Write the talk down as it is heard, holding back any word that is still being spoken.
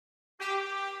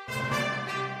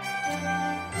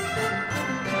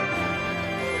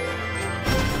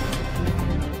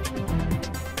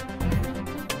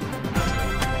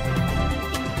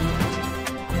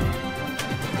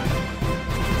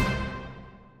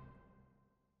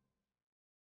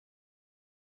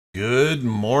Good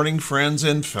morning, friends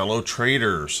and fellow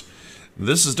traders.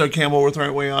 This is Doug Campbell with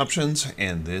Right Way Options,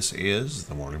 and this is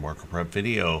the morning market prep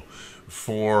video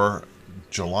for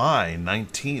July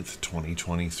 19th,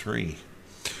 2023.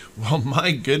 Well,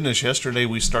 my goodness, yesterday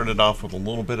we started off with a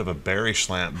little bit of a bearish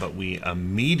slant, but we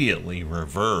immediately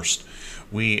reversed.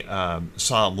 We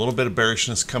saw a little bit of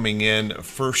bearishness coming in.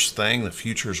 First thing, the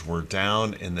futures were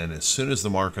down, and then as soon as the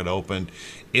market opened,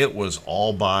 it was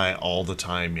all buy all the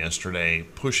time yesterday,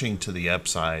 pushing to the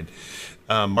upside.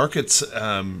 Markets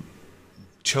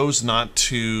chose not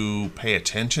to pay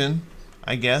attention,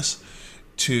 I guess,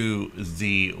 to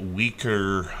the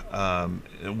weaker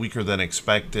than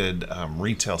expected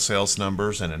retail sales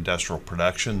numbers and industrial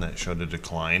production that showed a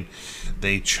decline.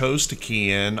 They chose to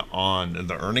key in on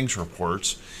the earnings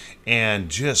reports and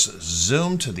just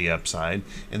zoom to the upside.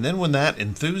 And then when that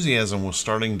enthusiasm was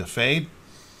starting to fade,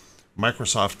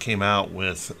 Microsoft came out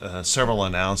with several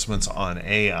announcements on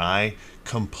AI,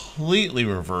 completely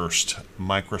reversed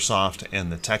Microsoft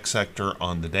and the tech sector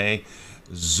on the day,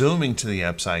 zooming to the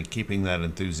upside, keeping that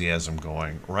enthusiasm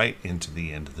going right into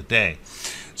the end of the day.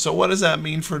 So what does that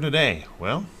mean for today?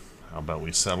 Well, how about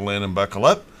we settle in and buckle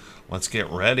up? Let's get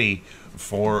ready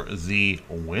for the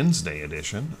Wednesday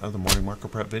edition of the Morning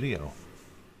Market Prep video.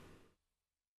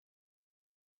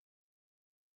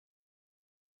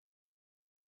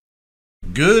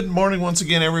 Good morning once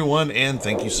again, everyone, and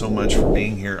thank you so much for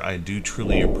being here. I do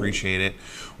truly appreciate it.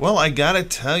 Well, I gotta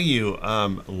tell you,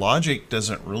 logic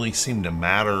doesn't really seem to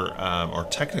matter, or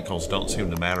technicals don't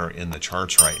seem to matter in the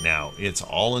charts right now. It's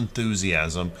all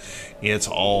enthusiasm. It's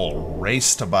all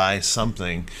race to buy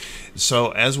something.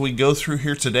 So as we go through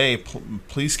here today,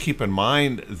 please keep in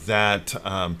mind that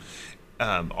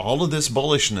all of this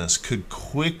bullishness could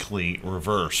quickly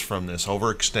reverse from this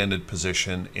overextended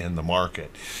position in the market.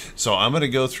 So I'm going to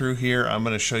go through here. I'm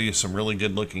going to show you some really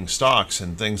good looking stocks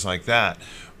and things like that.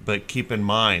 But keep in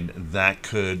mind that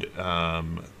could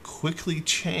quickly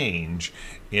change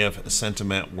if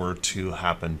sentiment were to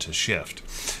happen to shift.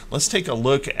 Let's take a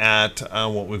look at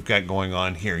what we've got going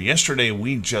on here. Yesterday,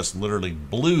 we just literally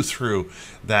blew through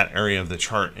that area of the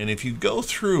chart. And if you go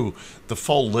through the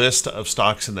full list of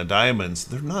stocks in the diamonds,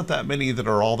 there are not that many that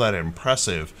are all that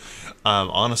impressive.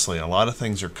 Honestly, a lot of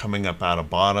things are coming up out of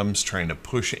bottoms, trying to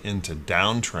push into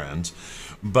downtrends.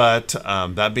 But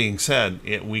that being said,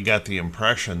 we got the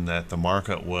impression that the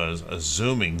market was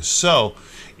zooming. So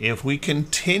if we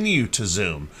continue to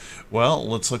zoom, well,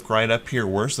 let's look right up here.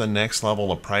 Where's the next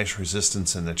level of price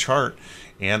resistance in the chart?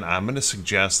 And I'm going to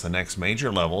suggest the next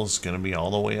major level is going to be all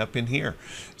the way up in here.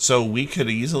 So we could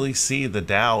easily see the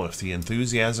Dow, if the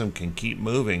enthusiasm can keep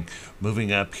moving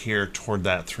up here toward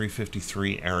that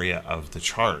 353 area of the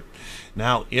chart.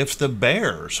 Now, if the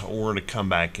bears were to come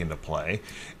back into play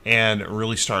and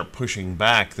really start pushing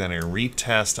back, then a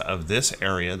retest of this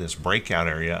area, this breakout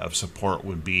area of support,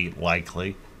 would be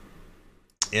likely.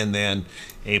 And then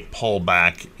a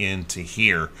pullback into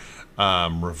here,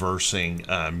 reversing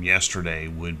yesterday,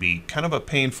 would be kind of a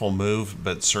painful move,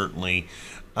 but certainly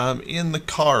in the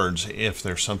cards if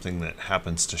there's something that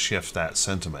happens to shift that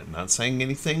sentiment. Not saying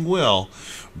anything will,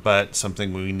 but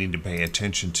something we need to pay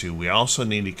attention to. We also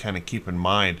need to kind of keep in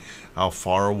mind how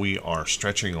far we are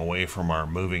stretching away from our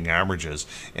moving averages.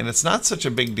 And it's not such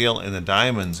a big deal in the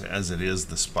diamonds as it is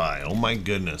the SPY. Oh my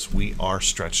goodness, we are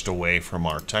stretched away from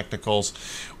our technicals.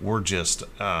 We're just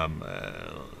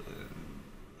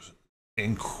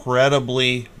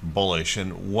incredibly bullish.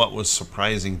 And what was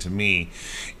surprising to me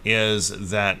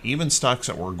is that even stocks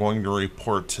that we're going to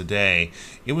report today,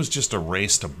 it was just a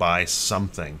race to buy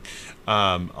something.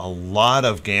 A lot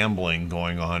of gambling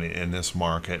going on in this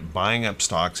market, buying up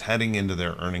stocks heading into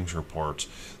their earnings reports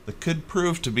that could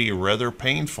prove to be rather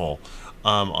painful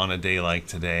on a day like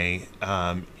today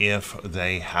if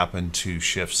they happen to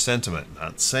shift sentiment.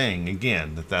 Not saying,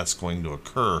 again, that that's going to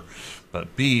occur,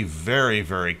 but be very,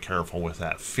 very careful with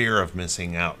that fear of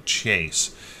missing out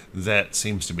chase that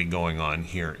seems to be going on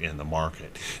here in the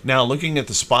market. Now, looking at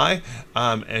the SPY,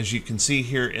 as you can see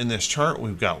here in this chart,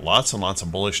 we've got lots and lots of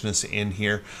bullishness in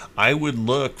here. I would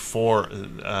look for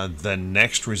the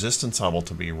next resistance level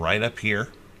to be right up here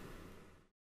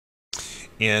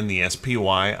in the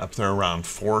SPY, up there around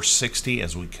 460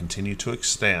 as we continue to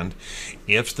extend.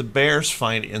 If the bears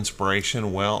find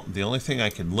inspiration, well, the only thing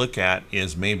I could look at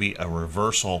is maybe a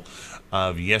reversal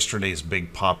of yesterday's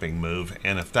big popping move.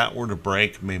 And if that were to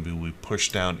break, maybe we push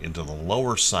down into the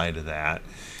lower side of that.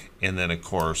 And then, of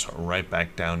course, right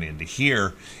back down into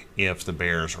here if the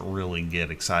bears really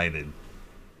get excited.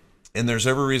 And there's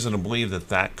every reason to believe that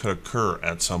that could occur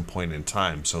at some point in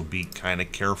time. So be kind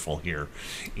of careful here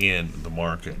in the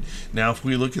market. Now, if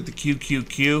we look at the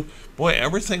QQQ, boy,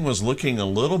 everything was looking a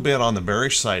little bit on the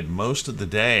bearish side most of the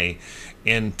day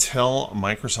until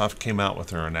Microsoft came out with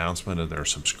their announcement of their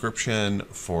subscription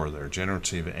for their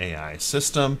generative AI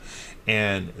system.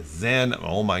 And then,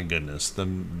 oh my goodness, the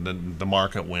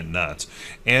market went nuts.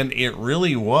 And it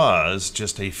really was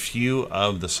just a few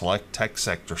of the select tech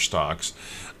sector stocks.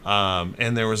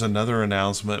 And there was another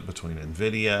announcement between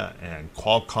NVIDIA and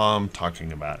Qualcomm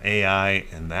talking about AI,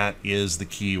 and that is the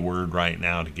key word right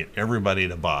now to get everybody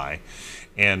to buy.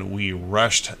 And we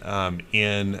rushed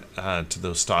to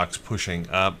those stocks pushing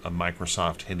up,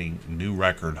 Microsoft hitting new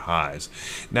record highs.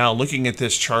 Now, looking at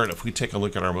this chart, if we take a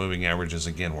look at our moving averages,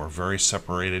 again, we're very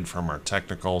separated from our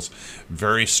technicals,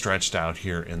 very stretched out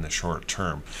here in the short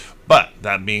term. But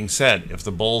that being said, if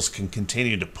the bulls can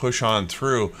continue to push on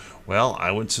through, well,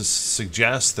 I would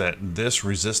suggest that this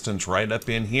resistance right up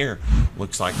in here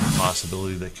looks like a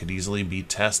possibility that could easily be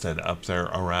tested up there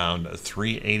around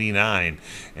 389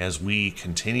 as we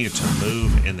continue to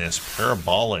move in this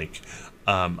parabolic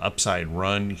upside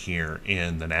run here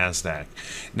in the NASDAQ.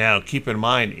 Now, keep in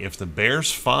mind, if the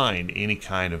bears find any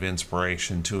kind of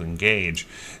inspiration to engage,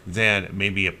 then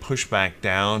maybe a pushback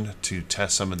down to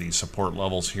test some of these support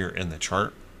levels here in the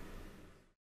chart,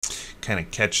 kind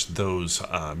of catch those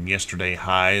yesterday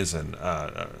highs and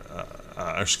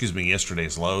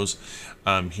yesterday's lows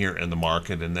here in the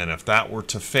market. And then if that were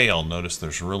to fail, notice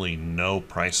there's really no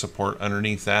price support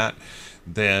underneath that,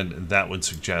 then that would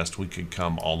suggest we could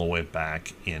come all the way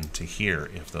back into here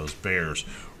if those bears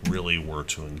really were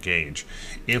to engage.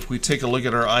 If we take a look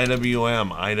at our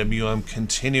IWM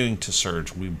continuing to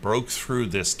surge. We broke through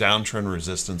this downtrend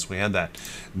resistance. We had that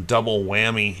double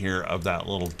whammy here of that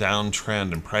little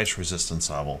downtrend and price resistance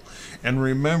level. And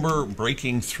remember,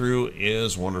 breaking through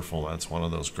is wonderful. That's one of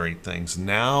those great things.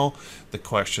 Now the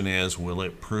question is, will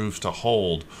it prove to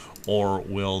hold, or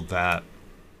will that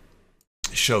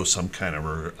show some kind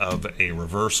of a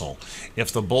reversal?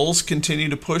 If the bulls continue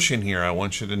to push in here, I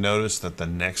want you to notice that the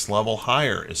next level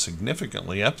higher is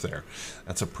significantly up there.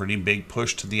 That's a pretty big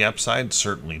push to the upside,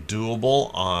 certainly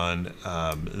doable on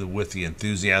with the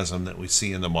enthusiasm that we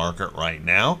see in the market right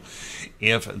now.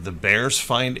 If the bears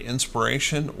find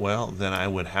inspiration, well, then I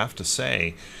would have to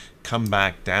say come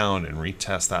back down and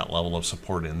retest that level of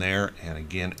support in there. And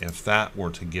again, if that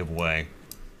were to give way,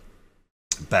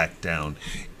 back down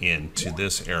into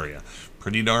this area.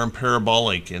 Pretty darn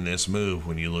parabolic in this move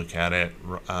when you look at it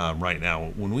right now.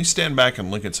 When we stand back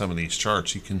and look at some of these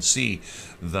charts, you can see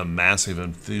the massive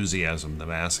enthusiasm, the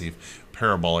massive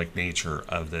parabolic nature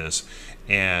of this,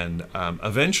 and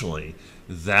eventually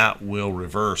that will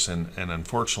reverse, and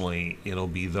unfortunately it'll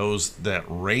be those that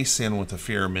race in with the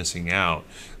fear of missing out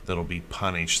that'll be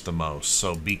punished the most.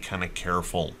 So be kind of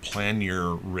careful, plan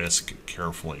your risk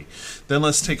carefully. Then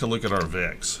let's take a look at our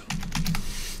VIX.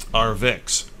 Our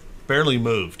VIX barely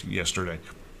moved yesterday.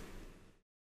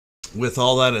 With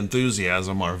all that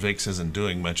enthusiasm, our VIX isn't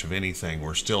doing much of anything.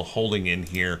 We're still holding in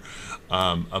here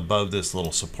above this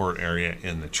little support area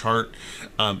in the chart.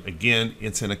 Again,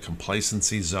 it's in a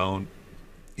complacency zone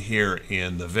here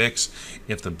in the VIX.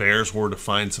 If the bears were to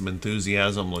find some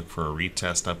enthusiasm, look for a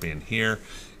retest up in here.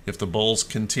 If the bulls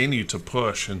continue to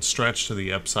push and stretch to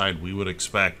the upside, we would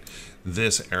expect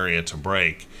this area to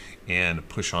break and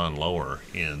push on lower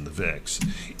in the VIX.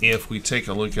 If we take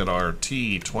a look at our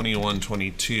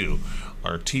T2122,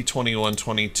 our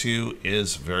T2122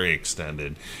 is very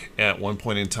extended. At one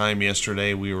point in time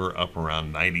yesterday, we were up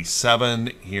around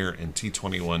 97. Here in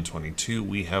T2122,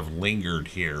 we have lingered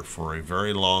here for a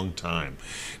very long time.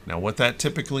 Now, what that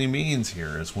typically means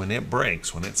here is when it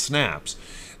breaks, when it snaps,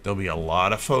 there'll be a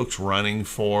lot of folks running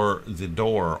for the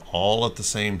door all at the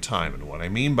same time. And what I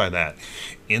mean by that,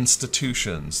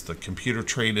 institutions, the computer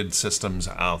traded systems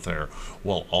out there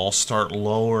will all start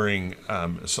lowering,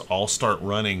 all start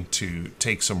running to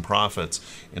take some profits,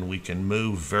 and we can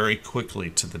move very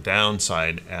quickly to the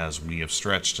downside as we have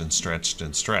stretched and stretched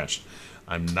and stretched.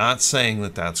 I'm not saying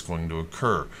that that's going to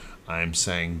occur. I'm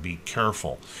saying be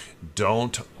careful.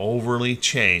 Don't overly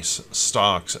chase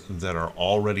stocks that are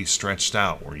already stretched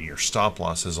out where your stop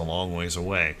loss is a long ways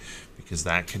away, because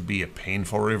that could be a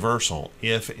painful reversal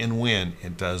if and when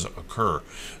it does occur.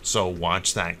 So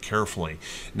watch that carefully.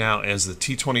 Now, as the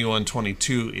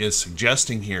T2122 is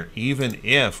suggesting here, even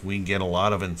if we get a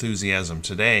lot of enthusiasm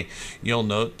today, you'll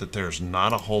note that there's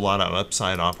not a whole lot of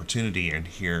upside opportunity in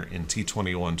here in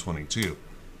T2122.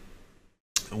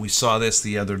 We saw this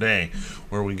the other day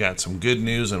where we got some good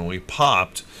news and we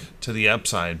popped to the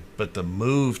upside, but the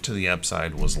move to the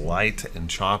upside was light and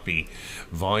choppy.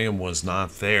 Volume was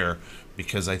not there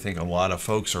because I think a lot of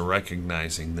folks are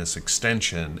recognizing this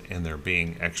extension and they're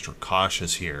being extra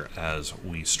cautious here as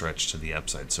we stretch to the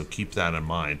upside. So keep that in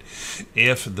mind.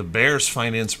 If the bears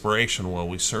find inspiration, well,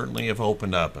 we certainly have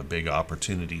opened up a big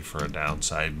opportunity for a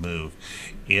downside move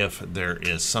if there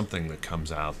is something that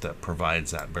comes out that provides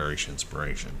that bearish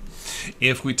inspiration.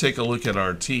 If we take a look at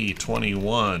our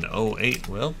T2108,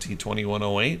 well,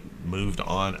 T2108 moved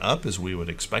on up as we would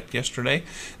expect yesterday.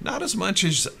 Not as much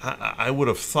as I would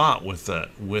have thought with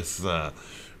the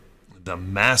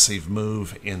massive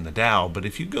move in the Dow, but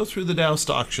if you go through the Dow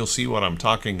stocks, you'll see what I'm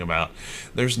talking about.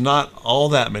 There's not all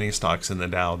that many stocks in the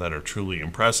Dow that are truly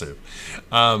impressive.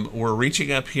 We're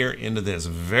reaching up here into this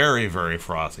very, very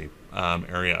frothy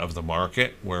area of the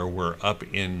market where we're up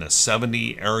in the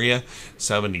 70 area.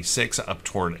 76 up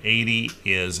toward 80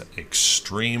 is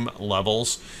extreme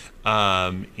levels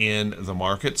in the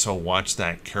market, so watch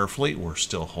that carefully. We're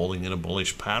still holding in a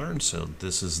bullish pattern, so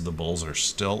this is the bulls are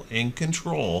still in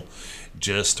control.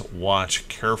 Just watch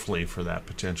carefully for that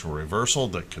potential reversal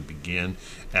that could begin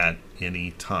at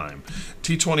any time.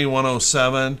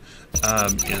 T2107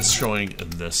 is showing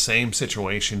the same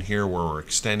situation here where we're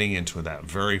extending into that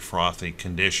very frothy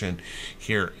condition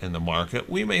here in the market.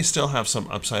 We may still have some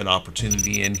upside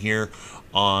opportunity in here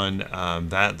on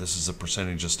that. This is a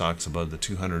percentage of stocks above the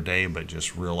 200-day, but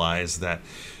just realize that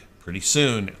pretty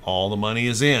soon all the money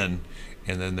is in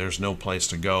and then there's no place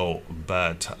to go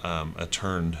but a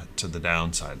turn to the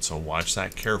downside. So watch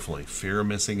that carefully. Fear of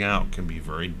missing out can be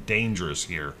very dangerous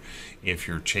here if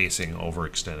you're chasing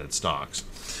overextended stocks.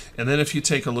 And then if you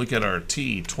take a look at our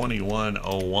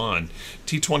T2101,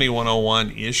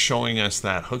 T2101 is showing us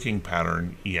that hooking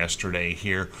pattern yesterday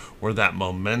here where that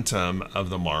momentum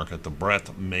of the market, the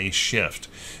breadth may shift.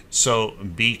 So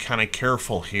be kind of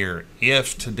careful here.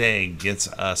 If today gets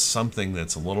us something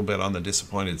that's a little bit on the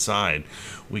disappointed side,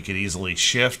 we could easily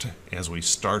shift as we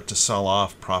start to sell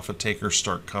off, profit takers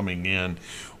start coming in.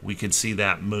 We could see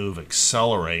that move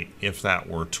accelerate if that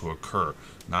were to occur.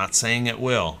 Not saying it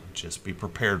will, just be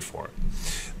prepared for it.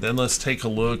 Then let's take a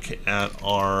look at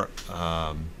our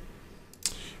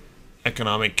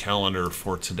economic calendar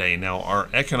for today. Now, our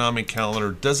economic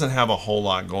calendar doesn't have a whole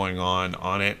lot going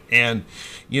on it. And,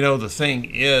 you know, the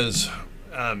thing is,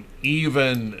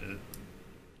 even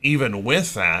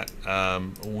with that,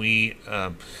 we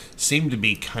seem to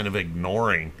be kind of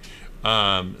ignoring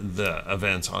the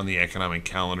events on the economic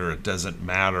calendar. It doesn't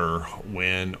matter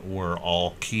when we're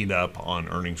all keyed up on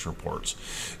earnings reports.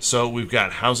 So we've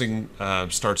got housing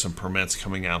starts and permits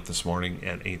coming out this morning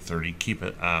at 8:30. Keep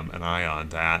an eye on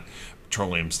that.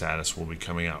 Petroleum status will be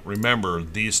coming out. Remember,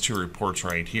 these two reports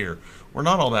right here, we're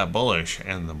not all that bullish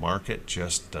and the market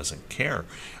just doesn't care.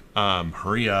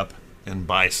 Hurry up and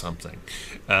buy something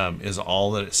is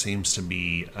all that it seems to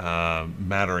be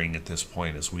mattering at this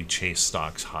point as we chase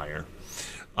stocks higher.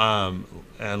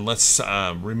 And let's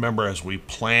remember as we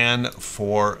plan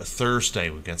for Thursday,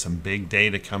 we've got some big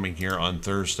data coming here on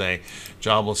Thursday.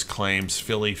 Jobless claims,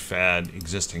 Philly Fed,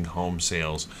 existing home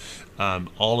sales.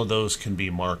 All of those can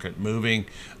be market moving.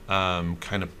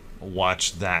 Kind of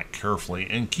watch that carefully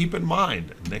and keep in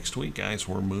mind next week, guys,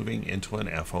 we're moving into an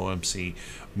FOMC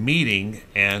meeting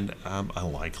and a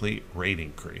likely rate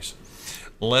increase.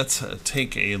 Let's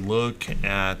take a look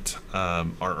at our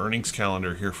earnings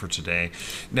calendar here for today.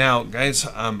 Now, guys,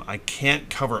 I can't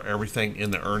cover everything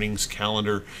in the earnings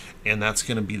calendar, and that's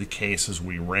going to be the case as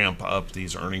we ramp up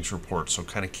these earnings reports. So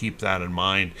kind of keep that in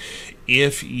mind.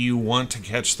 If you want to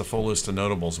catch the full list of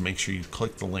notables, make sure you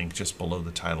click the link just below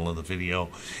the title of the video,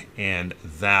 and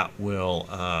that will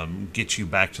get you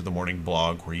back to the morning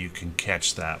blog where you can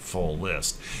catch that full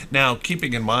list. Now,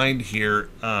 keeping in mind here,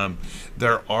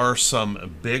 there are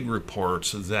some big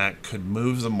reports that could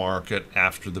move the market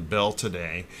after the bell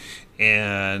today,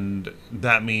 and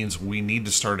that means we need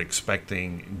to start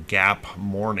expecting gap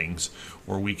mornings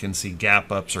where we can see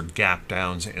gap ups or gap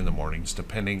downs in the mornings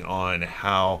depending on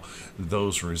how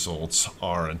those results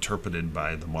are interpreted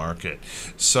by the market.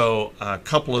 So a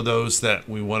couple of those that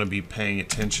we want to be paying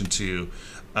attention to.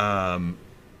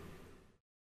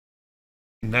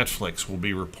 Netflix will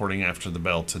be reporting after the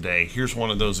bell today. Here's one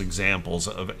of those examples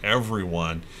of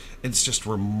everyone. It's just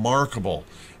remarkable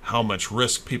how much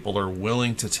risk people are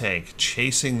willing to take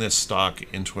chasing this stock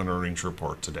into an earnings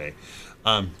report today.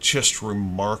 Just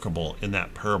remarkable in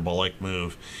that parabolic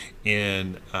move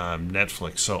in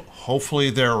Netflix. So hopefully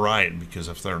they're right, because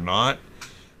if they're not,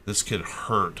 this could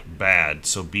hurt bad.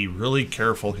 So be really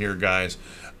careful here, guys.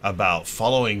 about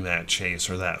following that chase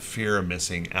or that fear of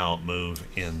missing out move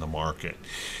in the market.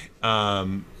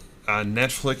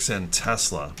 Netflix and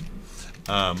Tesla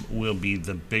will be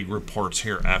the big reports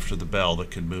here after the bell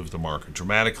that could move the market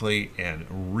dramatically and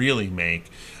really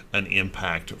make an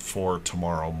impact for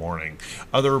tomorrow morning.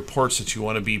 Other reports that you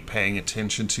want to be paying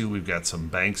attention to, we've got some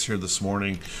banks here this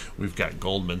morning. We've got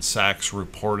Goldman Sachs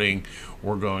reporting.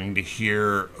 We're going to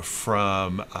hear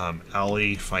from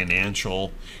Ali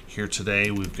Financial here today.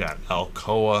 We've got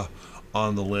Alcoa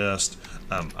on the list.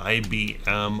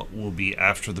 IBM will be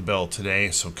after the bell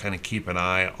today, so kind of keep an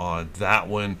eye on that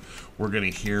one. We're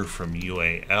going to hear from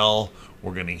UAL.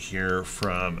 We're going to hear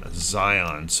from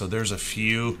Zion. So there's a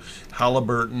few.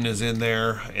 Halliburton is in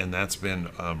there, and that's been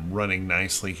running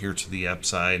nicely here to the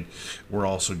upside. We're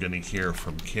also going to hear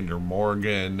from Kinder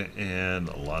Morgan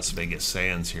and Las Vegas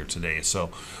Sands here today. So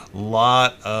a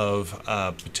lot of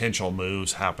potential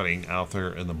moves happening out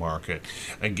there in the market.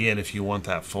 Again, if you want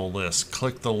that full list,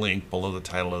 click the link below the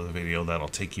title of the video. That'll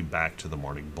take you back to the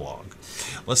morning blog.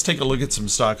 Let's take a look at some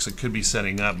stocks that could be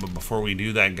setting up. But before we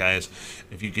do that, guys,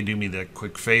 if you can do me the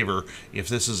quick favor, if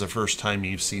this is the first time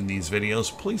you've seen these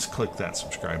videos, please click that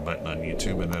subscribe button on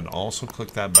YouTube, and then also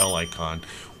click that bell icon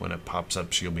when it pops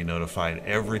up so you'll be notified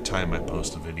every time I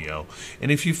post a video.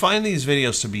 And if you find these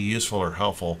videos to be useful or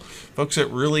helpful, folks, it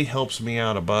really helps me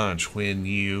out a bunch when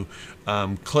you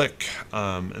click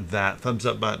that thumbs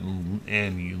up button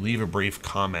and you leave a brief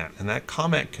comment. And that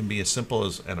comment can be as simple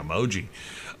as an emoji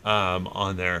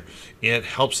on there. It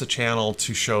helps the channel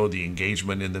to show the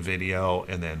engagement in the video,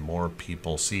 and then more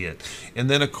people see it. And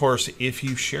then, of course, if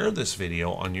you share this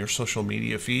video on your social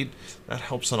media feed, that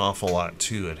helps an awful lot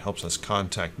too. It helps us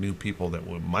contact new people that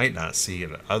we might not see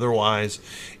it otherwise.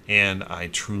 And I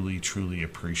truly, truly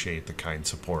appreciate the kind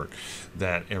support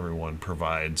that everyone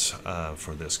provides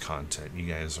for this content. You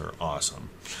guys are awesome.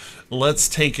 Let's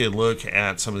take a look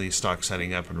at some of these stocks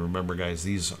setting up. And remember, guys,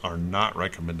 these are not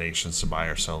recommendations to buy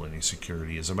or sell any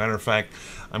security. As a matter of fact,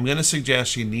 I'm going to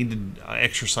suggest you need to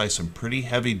exercise some pretty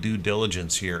heavy due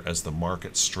diligence here as the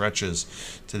market stretches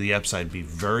to the upside. Be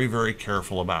very, very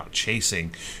careful about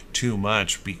chasing too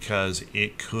much, because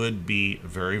it could be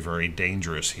very, very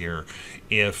dangerous here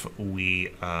if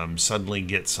we suddenly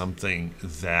get something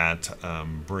that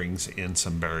brings in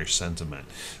some bearish sentiment.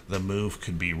 The move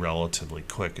could be relatively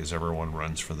quick as everyone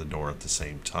runs for the door at the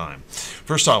same time.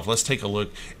 First off, let's take a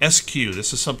look. SQ,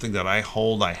 this is something that I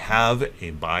hold. I have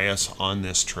a bias on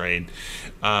this trade.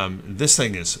 This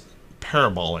thing is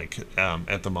parabolic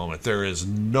at the moment. There is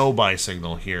no buy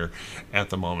signal here at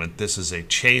the moment. This is a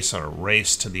chase or a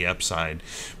race to the upside.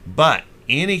 But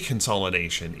any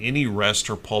consolidation, any rest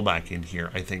or pullback in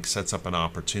here, I think sets up an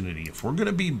opportunity. If we're going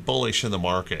to be bullish in the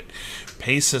market,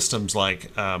 pay systems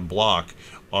like Block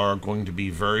are going to be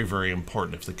very, very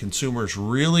important. If the consumers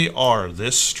really are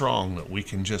this strong that we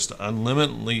can just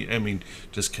unlimitedly,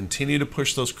 just continue to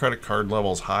push those credit card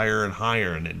levels higher and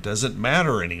higher, and it doesn't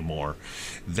matter anymore,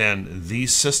 then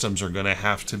these systems are going to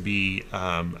have to be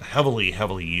heavily,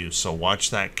 heavily used. So watch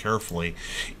that carefully.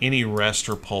 Any rest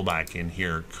or pullback in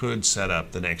here could set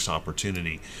up the next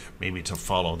opportunity, maybe to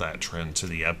follow that trend to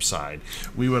the upside.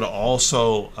 We would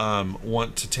also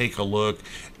want to take a look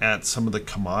at some of the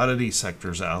commodity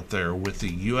sectors out there. With the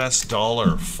US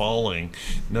dollar falling,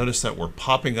 notice that we're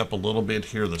popping up a little bit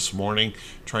here this morning,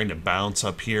 trying to bounce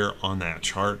up here on that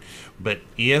chart. But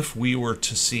if we were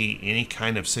to see any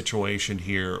kind of situation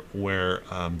here where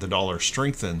the dollar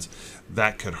strengthens,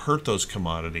 that could hurt those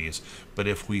commodities. But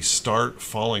if we start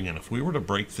falling, and if we were to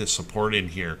break this support in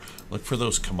here, look for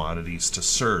those commodities to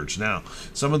surge. Now,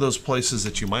 some of those places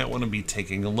that you might want to be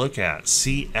taking a look at,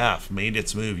 CF made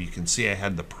its move. You can see I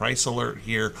had the price alert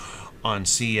here on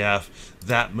CF.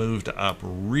 That moved up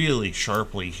really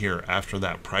sharply here after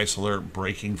that price alert,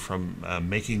 breaking from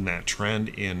making that trend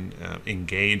in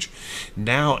engage.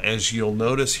 Now, as you'll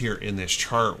notice here in this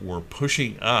chart, we're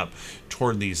pushing up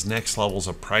toward these next levels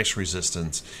of price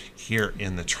resistance here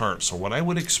in the chart. So what I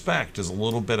would expect is a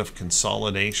little bit of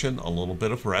consolidation, a little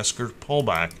bit of rest or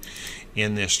pullback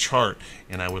in this chart,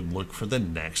 and I would look for the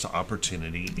next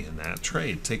opportunity in that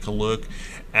trade. Take a look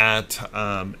at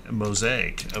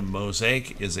Mosaic.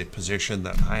 Mosaic is a position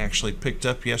that I actually picked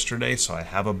up yesterday, so I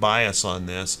have a bias on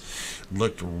this.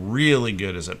 Looked really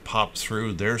good as it popped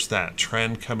through. There's that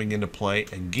trend coming into play.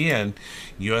 Again,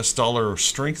 US dollar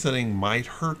strengthening might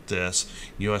hurt this.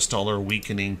 US dollar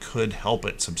weakening could help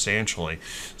it substantially.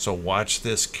 So watch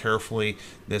this carefully.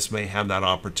 This may have that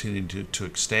opportunity to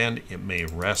extend. It may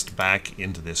rest back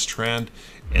into this trend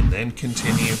and then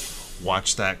continue.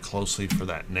 Watch that closely for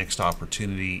that next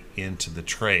opportunity into the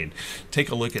trade.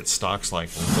 Take a look at stocks like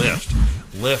Lyft.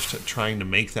 lift trying to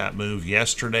make that move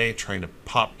yesterday, trying to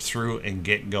pop through and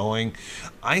get going.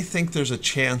 I think there's a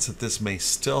chance that this may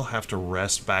still have to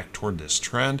rest back toward this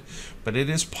trend, but it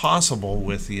is possible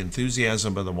with the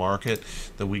enthusiasm of the market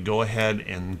that we go ahead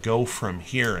and go from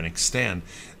here and extend.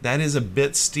 That is a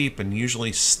bit steep, and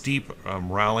usually steep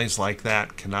rallies like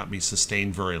that cannot be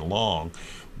sustained very long.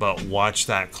 But watch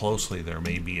that closely. There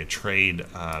may be a trade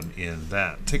in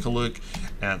that. Take a look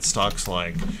at stocks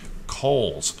like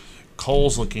Kohl's.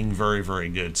 Kohl's looking very, very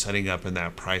good, setting up in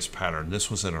that price pattern. This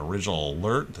was an original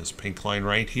alert, this pink line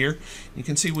right here. You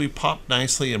can see we popped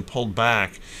nicely and pulled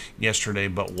back yesterday,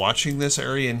 but watching this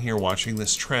area in here, watching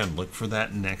this trend, look for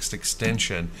that next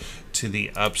extension to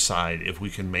the upside if we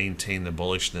can maintain the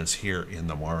bullishness here in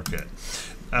the market.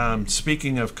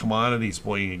 Speaking of commodities,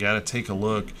 boy, you got to take a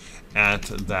look at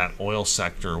that oil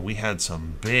sector. We had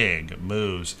some big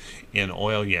moves in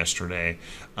oil yesterday.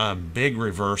 Big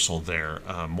reversal there.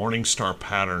 Morningstar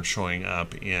pattern showing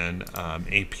up in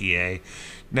APA.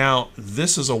 Now,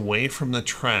 this is away from the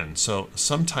trend, so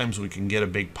sometimes we can get a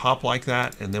big pop like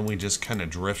that, and then we just kind of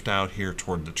drift out here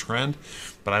toward the trend.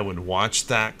 But I would watch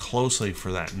that closely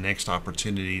for that next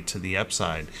opportunity to the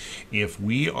upside. If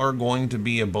we are going to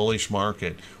be a bullish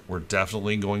market, we're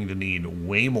definitely going to need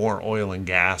way more oil and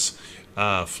gas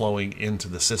flowing into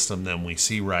the system than we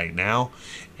see right now.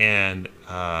 And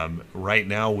right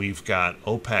now we've got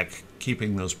OPEC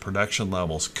keeping those production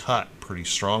levels cut pretty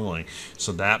strongly.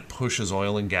 So that pushes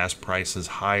oil and gas prices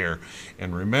higher.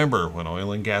 And remember, when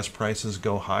oil and gas prices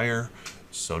go higher,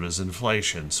 so does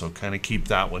inflation. So kind of keep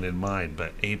that one in mind.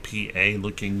 But APA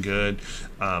looking good.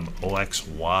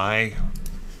 OXY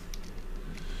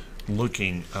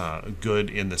looking good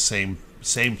in the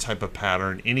same type of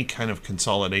pattern. Any kind of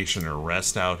consolidation or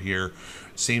rest out here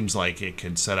seems like it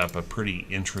could set up a pretty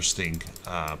interesting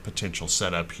potential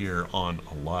setup here on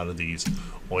a lot of these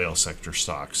oil sector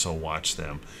stocks. So watch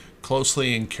them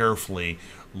closely and carefully,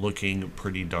 looking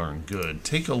pretty darn good.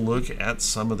 Take a look at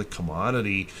some of the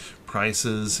commodity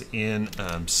prices in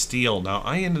steel. Now,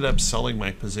 I ended up selling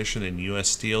my position in US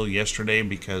Steel yesterday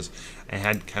because I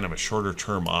had kind of a shorter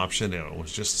term option, and it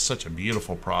was just such a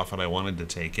beautiful profit. I wanted to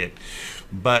take it.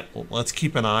 But let's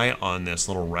keep an eye on this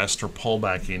little rest or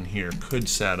pullback in here. Could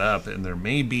set up, and there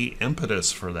may be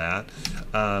impetus for that.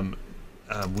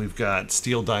 We've got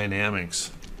Steel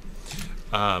Dynamics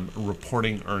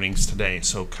reporting earnings today,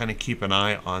 so kind of keep an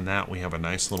eye on that. We have a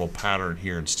nice little pattern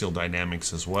here in Steel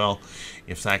Dynamics as well.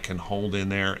 If that can hold in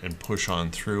there and push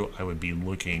on through, I would be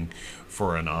looking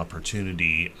for an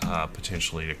opportunity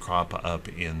potentially to crop up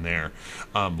in there.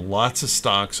 Lots of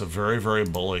stocks are very, very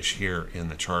bullish here in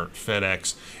the chart.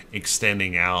 FedEx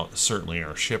extending out. Certainly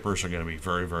our shippers are going to be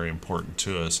very, very important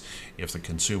to us. If the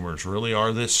consumers really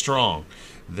are this strong,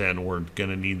 then we're going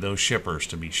to need those shippers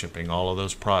to be shipping all of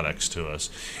those products to us.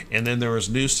 And then there was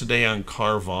news today on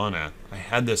Carvana. I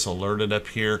had this alerted up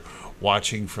here,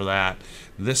 watching for that.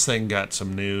 This thing got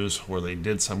some news where they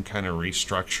did some kind of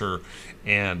restructure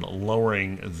and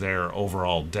lowering their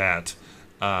overall debt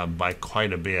by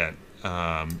quite a bit.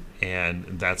 And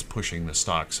that's pushing the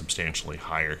stock substantially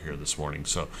higher here this morning.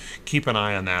 So keep an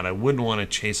eye on that. I wouldn't want to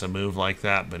chase a move like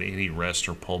that, but any rest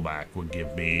or pullback would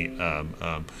give me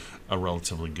a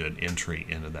relatively good entry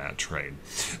into that trade.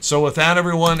 So with that,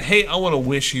 everyone, hey, I want to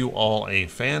wish you all a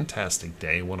fantastic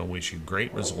day. I want to wish you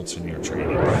great results in your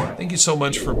trading. Thank you so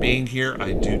much for being here.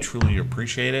 I do truly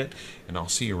appreciate it, and I'll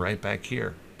see you right back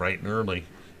here bright and early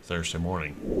Thursday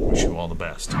morning. Wish you all the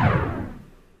best.